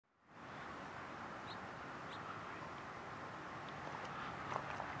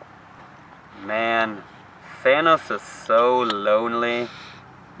Man, Thanos is so lonely.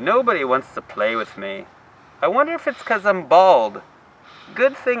 Nobody wants to play with me. I wonder if it's because I'm bald.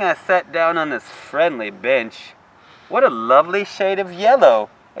 Good thing I sat down on this friendly bench. What a lovely shade of yellow.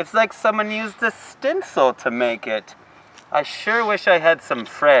 It's like someone used a stencil to make it. I sure wish I had some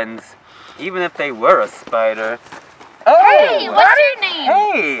friends, even if they were a spider. Oh! Hey, what's your name?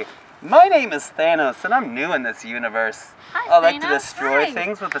 Hey! My name is Thanos, and I'm new in this universe. Hi, I like to Thanos. destroy Hi.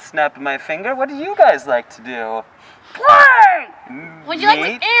 things with a snap of my finger. What do you guys like to do? Play! Would you like to?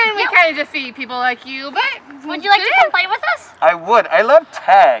 Meat? And we kind of defeat people like you, but Would you like to come play with us? I would. I love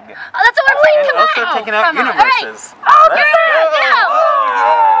tag. Oh, that's what we're playing And also tomorrow. taking out Come on. universes. All right. Let's Yeah, go. yeah.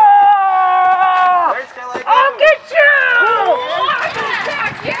 Oh, where shall I go? I'll get you! I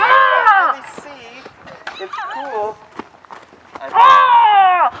can't really see. It's cool.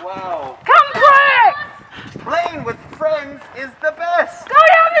 Wow. Come play! Playing with friends is the best. Go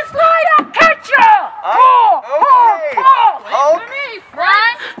down the slide, I'll catch you! Okay. Hulk,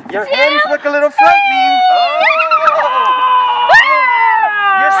 One, your two, hands look a little frightening. Oh.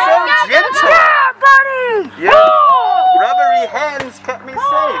 You're so gentle. Yeah, buddy! Your rubbery hands kept me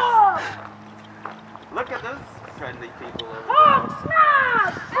safe. Look at those friendly people over there.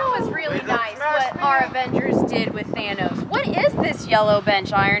 That was really Wait, nice smash what me. our Avengers did with Thanos. What is this yellow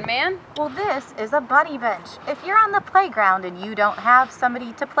bench, Iron Man? Well, this is a buddy bench. If you're on the playground and you don't have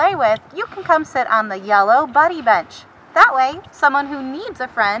somebody to play with, you can come sit on the yellow buddy bench. That way, someone who needs a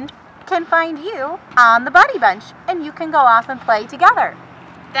friend can find you on the buddy bench, and you can go off and play together.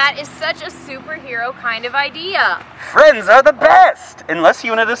 That is such a superhero kind of idea. Friends are the best, unless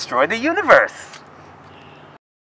you want to destroy the universe.